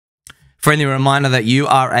Friendly reminder that you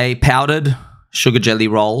are a powdered sugar jelly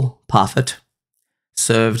roll, parfait,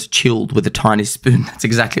 served chilled with a tiny spoon. That's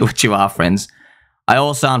exactly what you are, friends. I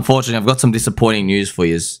also, unfortunately, I've got some disappointing news for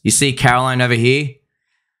you. You see Caroline over here?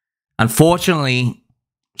 Unfortunately,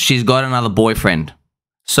 she's got another boyfriend.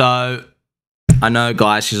 So, I know,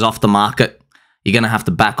 guys, she's off the market. You're going to have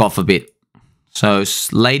to back off a bit. So,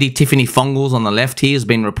 Lady Tiffany Fongles on the left here has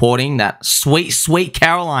been reporting that sweet, sweet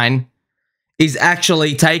Caroline is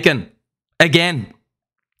actually taken again.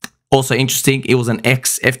 Also interesting, it was an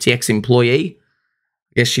ex-FTX employee.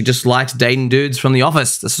 I guess she just likes dating dudes from the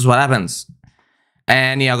office. This is what happens.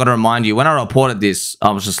 And yeah, I got to remind you, when I reported this,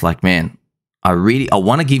 I was just like, man, I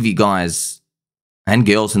want to give you guys and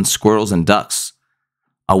girls and squirrels and ducks.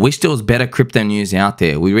 I wish there was better crypto news out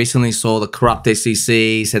there. We recently saw the corrupt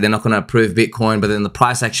SEC said they're not going to approve Bitcoin, but then the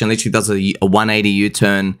price action literally does a 180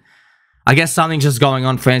 U-turn. I guess something's just going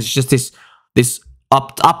on, friends. It's just this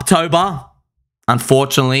October.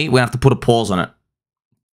 Unfortunately, we have to put a pause on it.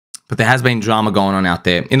 But there has been drama going on out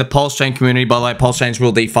there. In the PulseChain community, by the way, PulseChain's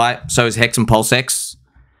real DeFi. So is Hex and PulseX.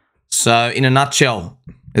 So in a nutshell,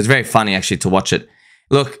 it's very funny actually to watch it.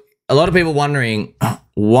 Look, a lot of people wondering,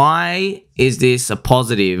 why is this a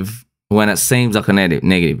positive when it seems like a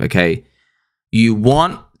negative, okay? You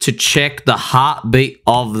want to check the heartbeat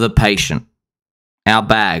of the patient. Our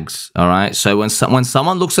bags, all right? So when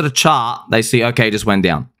someone looks at a chart, they see, okay, it just went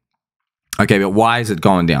down. Okay, but why is it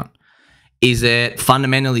going down? Is it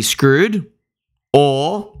fundamentally screwed,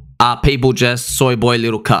 or are people just soy boy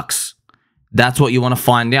little cucks? That's what you want to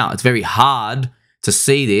find out. It's very hard to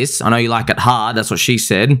see this. I know you like it hard. That's what she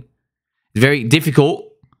said. It's very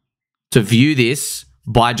difficult to view this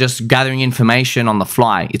by just gathering information on the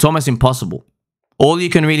fly. It's almost impossible. All you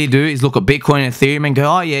can really do is look at Bitcoin and Ethereum and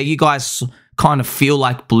go, oh yeah, you guys kind of feel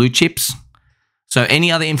like blue chips. So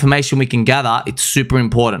any other information we can gather, it's super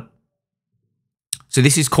important. So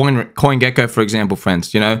this is Coingecko, for example,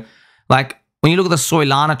 friends. You know, like when you look at the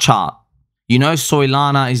Soylana chart, you know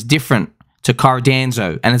Soylana is different to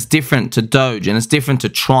Cardano, and it's different to Doge, and it's different to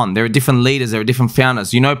Tron. There are different leaders, there are different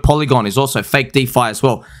founders. You know Polygon is also fake DeFi as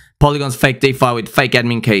well. Polygon's fake DeFi with fake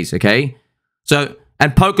admin keys, okay? So,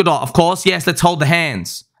 and Polkadot, of course, yes, let's hold the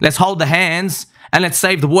hands. Let's hold the hands and let's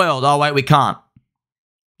save the world. Oh, wait, we can't.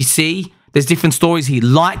 You see, there's different stories here.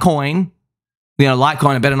 Litecoin. You know,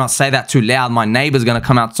 Litecoin, I better not say that too loud. My neighbor's going to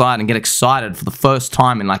come outside and get excited for the first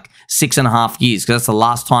time in like 6.5 years, because that's the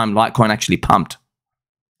last time Litecoin actually pumped.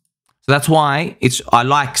 So that's why I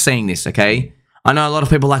like seeing this, okay? I know a lot of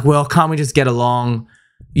people are like, well, can't we just get along?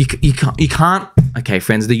 You can't. Okay,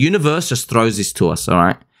 friends, the universe just throws this to us, all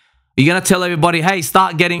right? You're going to tell everybody, hey,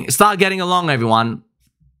 start getting along, everyone.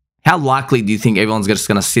 How likely do you think everyone's just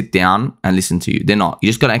going to sit down and listen to you? They're not. You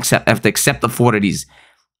just got to have to accept it for what it is.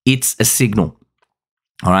 It's a signal.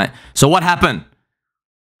 All right. So what happened?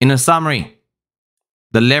 In a summary,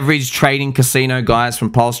 the leveraged trading casino guys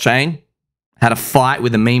from PulseChain had a fight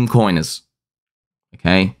with the meme coiners.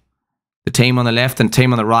 Okay. The team on the left and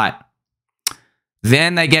team on the right.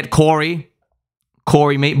 Then they get Corey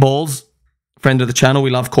Meatballs, friend of the channel.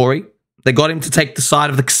 We love Corey. They got him to take the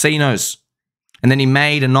side of the casinos. And then he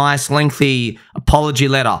made a nice lengthy apology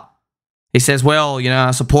letter. He says, well, you know,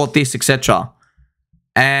 I support this, etc.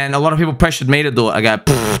 And a lot of people pressured me to do it. I go,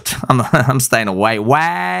 I'm staying way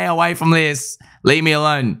away from this. Leave me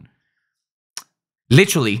alone.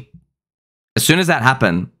 Literally, as soon as that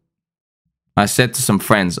happened, I said to some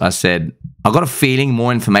friends, I said, I've got a feeling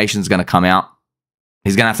more information is going to come out.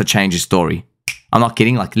 He's going to have to change his story. I'm not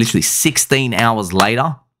kidding. Like literally 16 hours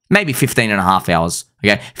later, maybe 15 and a half hours.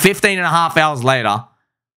 Okay, 15 and a half hours later,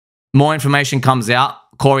 more information comes out.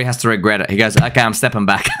 Corey has to regret it. He goes, okay, I'm stepping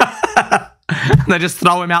back. They just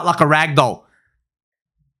throw him out like a rag doll.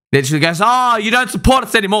 They just goes, oh, you don't support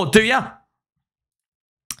us anymore, do you?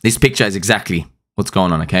 This picture is exactly what's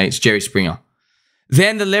going on, okay? It's Jerry Springer.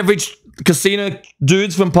 Then the leveraged casino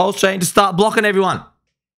dudes from PulseChain just start blocking everyone.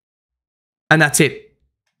 And that's it.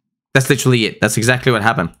 That's literally it. That's exactly what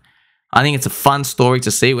happened. I think it's a fun story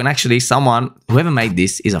to see when actually whoever made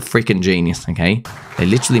this is a freaking genius, okay? They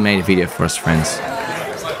literally made a video for us, friends.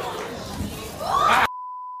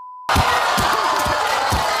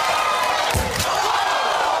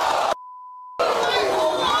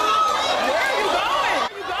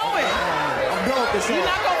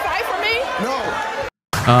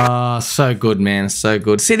 So good, man. So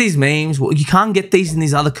good. See these memes? Well, you can't get these in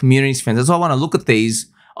these other communities, friends. That's why I want to look at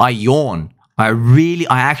these. I yawn. I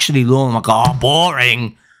actually yawn. I'm like, oh,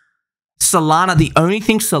 boring. Solana, the only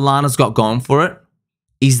thing Solana's got going for it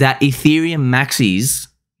is that Ethereum maxis,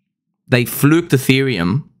 they fluked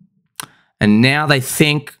Ethereum, and now they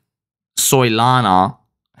think Soylana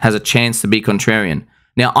has a chance to be contrarian.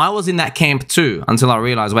 Now, I was in that camp too until I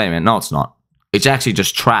realized, wait a minute, no, it's not. It's actually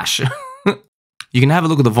just trash. You can have a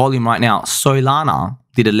look at the volume right now. Soylana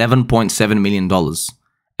did $11.7 million.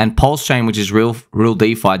 And PulseChain, which is real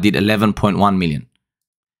DeFi, did 11.1 million.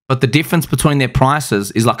 But the difference between their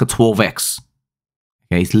prices is like a 12x.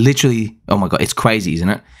 Okay, it's literally, oh my God, it's crazy, isn't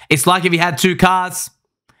it? It's like if you had two cars,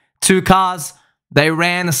 they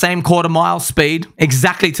ran the same quarter mile speed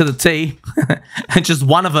exactly to the T. And just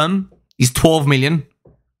one of them is 12 million.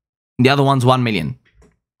 And the other one's 1 million.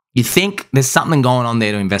 You think there's something going on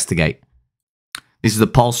there to investigate. This is the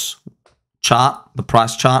Pulse chart, the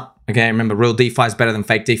price chart. Okay, remember, real DeFi is better than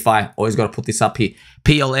fake DeFi. Always got to put this up here.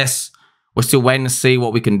 PLS, we're still waiting to see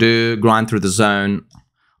what we can do, grind through the zone.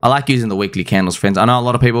 I like using the weekly candles, friends. I know a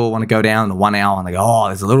lot of people want to go down to 1 hour and they go, oh,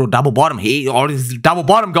 there's a little double bottom here. Oh, there's a double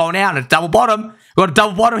bottom going out. It's double bottom. We've got a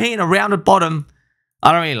double bottom here and a rounded bottom.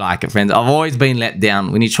 I don't really like it, friends. I've always been let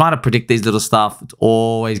down. When you try to predict these little stuff, it's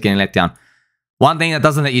always getting let down. One thing that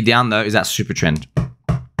doesn't let you down, though, is that super trend.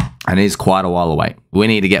 And it is quite a while away. We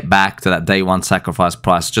need to get back to that day one sacrifice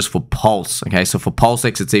price just for Pulse. Okay, so for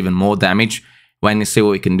PulseX, it's even more damage. Waiting to see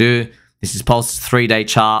what we can do. This is Pulse's 3-day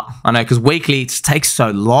chart. I know, because weekly, it just takes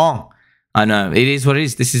so long. I know, it is what it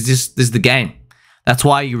is. This is the game. That's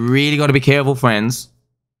why you really got to be careful, friends.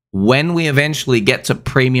 When we eventually get to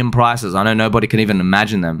premium prices, I know nobody can even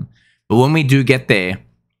imagine them. But when we do get there,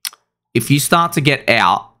 if you start to get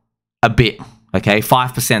out a bit, okay,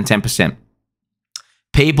 5%, 10%,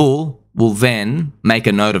 people will then make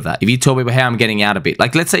a note of that. If you tell people, hey, I'm getting out a bit.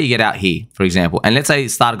 Like, let's say you get out here, for example, and let's say it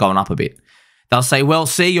started going up a bit. They'll say, well,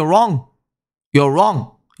 see, you're wrong. You're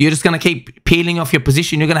wrong. You're just going to keep peeling off your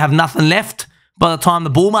position. You're going to have nothing left by the time the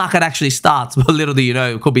bull market actually starts. But little do you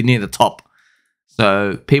know, it could be near the top.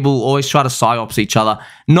 So people always try to psyops each other.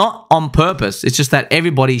 Not on purpose. It's just that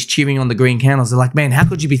everybody's cheering on the green candles. They're like, man, how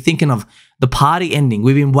could you be thinking of the party ending?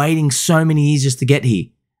 We've been waiting so many years just to get here.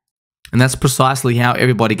 And that's precisely how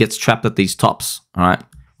everybody gets trapped at these tops, all right?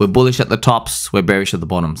 We're bullish at the tops, we're bearish at the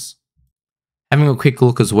bottoms. Having a quick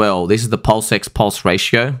look as well, this is the PulseX pulse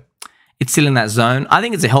ratio. It's still in that zone. I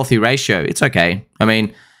think it's a healthy ratio. It's okay. I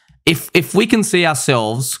mean, if we can see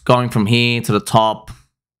ourselves going from here to the top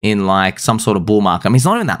in like some sort of bull market, I mean, it's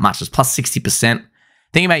not even that much. It's plus 60%.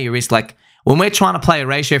 Think about your risk. Like when we're trying to play a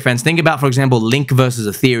ratio, friends, think about, for example, Link versus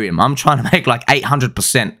Ethereum. I'm trying to make like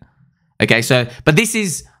 800%. Okay, so, but this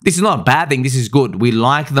is not a bad thing. This is good. We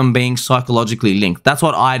like them being psychologically linked. That's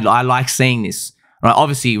what I like seeing this. Right?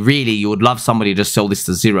 Obviously, really, you would love somebody to just sell this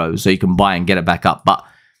to zero so you can buy and get it back up. But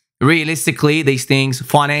realistically, these things,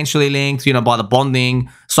 financially linked, you know, by the bonding,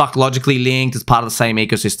 psychologically linked, it's part of the same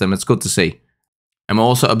ecosystem. It's good to see. And we're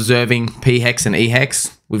also observing PHEX and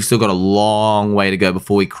EHEX. We've still got a long way to go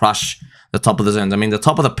before we crush the top of the zones. I mean, the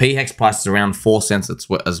top of the PHEX price is around 4 cents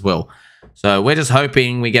as well. So we're just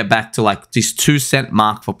hoping we get back to like this 2 cent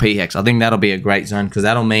mark for PHEX. I think that'll be a great zone because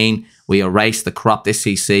that'll mean we erase the corrupt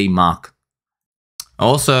SEC mark. I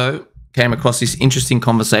also came across this interesting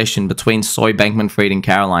conversation between Soy Bankman-Fried and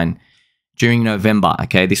Caroline during November.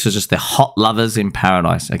 Okay, this was just the hot lovers in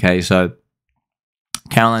paradise. Okay, so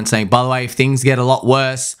Caroline saying, by the way, if things get a lot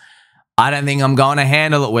worse, I don't think I'm going to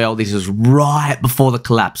handle it well. This is right before the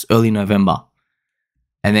collapse, early November.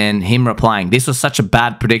 And then him replying, this was such a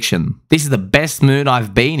bad prediction. This is the best mood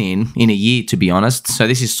I've been in a year, to be honest. So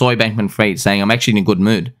this is Soy Bankman-Fried saying, I'm actually in a good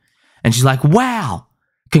mood. And she's like, wow,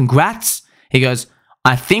 congrats. He goes,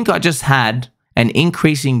 I think I just had an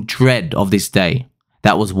increasing dread of this day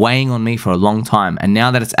that was weighing on me for a long time. And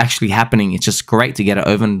now that it's actually happening, it's just great to get it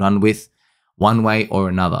over and done with one way or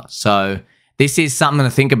another. So this is something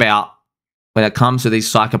to think about when it comes to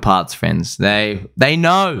these psychopaths, friends. They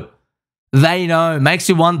know. They know. Makes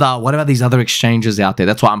you wonder, what about these other exchanges out there?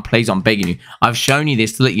 That's why I'm begging you. I've shown you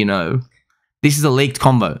this to let you know. This is a leaked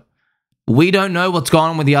convo. We don't know what's going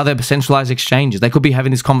on with the other centralized exchanges. They could be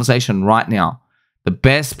having this conversation right now. The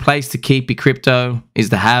best place to keep your crypto is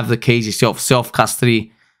to have the keys yourself,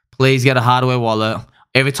 self-custody. Please get a hardware wallet.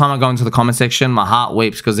 Every time I go into the comment section, my heart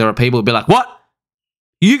weeps because there are people who be like, what?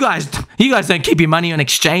 You guys don't keep your money on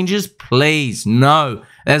exchanges? Please, no.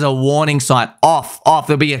 There's a warning sign. Off.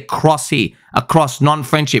 There'll be a cross here. A cross,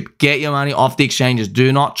 non-friendship. Get your money off the exchanges.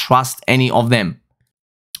 Do not trust any of them.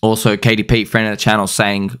 Also, KDP, friend of the channel,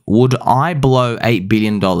 saying, would I blow $8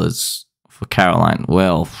 billion for Caroline?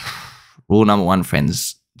 Well, rule number one,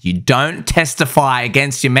 friends. You don't testify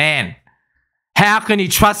against your man. How can you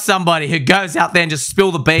trust somebody who goes out there and just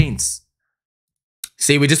spill the beans?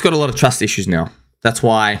 See, we just got a lot of trust issues now. That's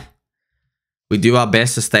why we do our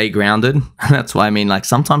best to stay grounded. That's why, I mean, like,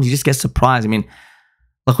 sometimes you just get surprised. I mean,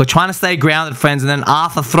 Look, we're trying to stay grounded, friends, and then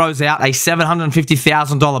Arthur throws out a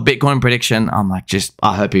 $750,000 Bitcoin prediction. I'm like,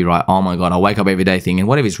 I hope he's right. Oh my God, I wake up every day thinking,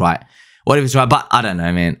 what if he's right? What if he's right? But I don't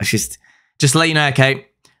know, man. It's just to let you know, okay,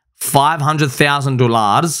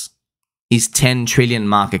 $500,000 is 10 trillion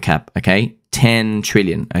market cap, okay? 10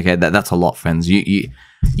 trillion, okay? That's a lot, friends. You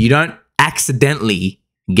don't accidentally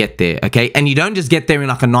get there, okay? And you don't just get there in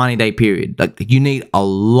like a 90-day period. Like, you need a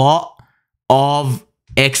lot of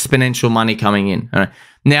exponential money coming in. All right?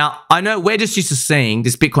 Now, I know we're just used to seeing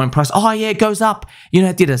this Bitcoin price. Oh, yeah, it goes up. You know,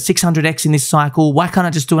 it did a 600x in this cycle. Why can't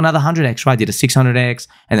I just do another 100x, right? I did a 600x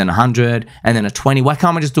and then 100 and then a 20. Why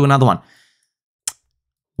can't I just do another one?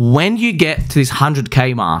 When you get to this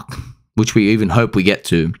 100K mark, which we even hope we get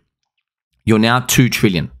to, you're now 2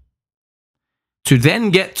 trillion. To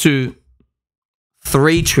then get to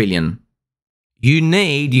 3 trillion,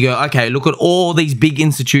 you go, okay, look at all these big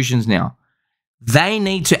institutions now. They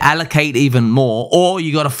need to allocate even more, or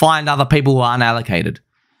you got to find other people who are unallocated.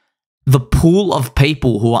 The pool of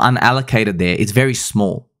people who are unallocated there is very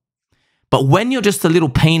small. But when you're just a little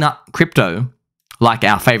peanut crypto, like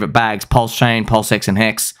our favorite bags, PulseChain, PulseX, and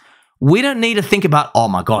Hex, we don't need to think about, oh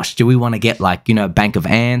my gosh, do we want to get like, you know, Bank of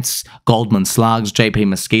Ants, Goldman Slugs, JP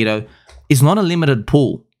Mosquito? It's not a limited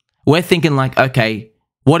pool. We're thinking like, okay,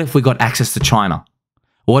 what if we got access to China?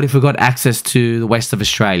 What if we got access to the west of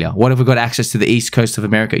Australia? What if we got access to the east coast of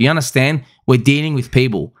America? You understand? We're dealing with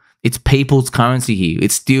people. It's people's currency here.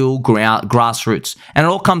 It's still grassroots. And it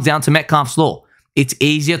all comes down to Metcalfe's law. It's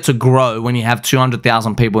easier to grow when you have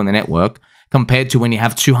 200,000 people in the network compared to when you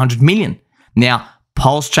have 200 million. Now,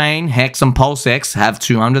 PulseChain, Hex, and PulseX have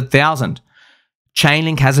 200,000.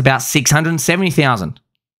 Chainlink has about 670,000.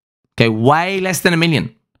 Okay, way less than a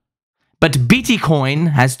million. But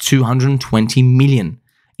Bitcoin has 220 million.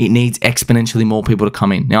 It needs exponentially more people to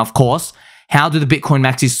come in. Now, of course, how do the Bitcoin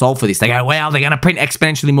maxis solve for this? They go, well, they're going to print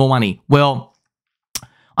exponentially more money. Well,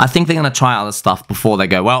 I think they're going to try other stuff before they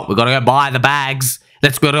go, well, we've got to go buy the bags.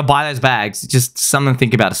 Let's go to buy those bags. Just something to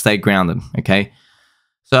think about to stay grounded, okay?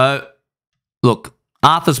 So, look,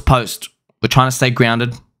 Arthur's post, we're trying to stay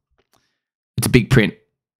grounded. It's a big print,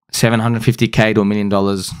 $750K to $1 million.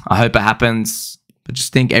 I hope it happens, but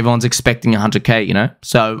just think everyone's expecting 100K, you know?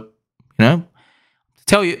 So, you know, to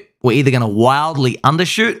tell you, we're either going to wildly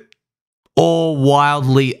undershoot or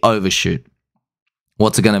wildly overshoot.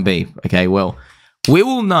 What's it going to be? Okay, well, we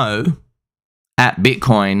will know at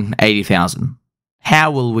Bitcoin 80,000.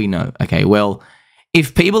 How will we know? Okay, well,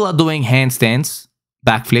 if people are doing handstands,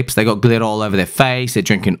 backflips, they got glitter all over their face, they're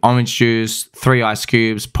drinking orange juice, 3 ice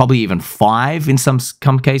cubes, probably even 5 in some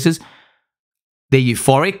cases, they're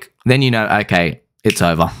euphoric, then you know, okay, it's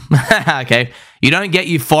over. Okay, you don't get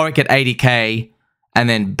euphoric at 80K and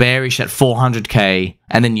then bearish at 400K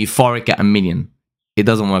and then euphoric at 1 million. It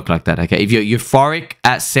doesn't work like that, okay? If you're euphoric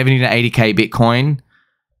at 70 to 80K Bitcoin,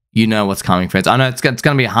 you know what's coming, friends. I know it's going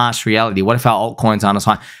to be a harsh reality. What if our altcoins aren't as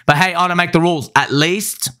high? But hey, I don't make the rules. At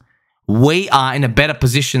least we are in a better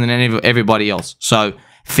position than everybody else. So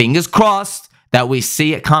fingers crossed that we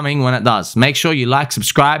see it coming when it does. Make sure you like,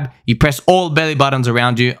 subscribe, you press all the belly buttons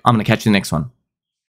around you. I'm going to catch you in the next one.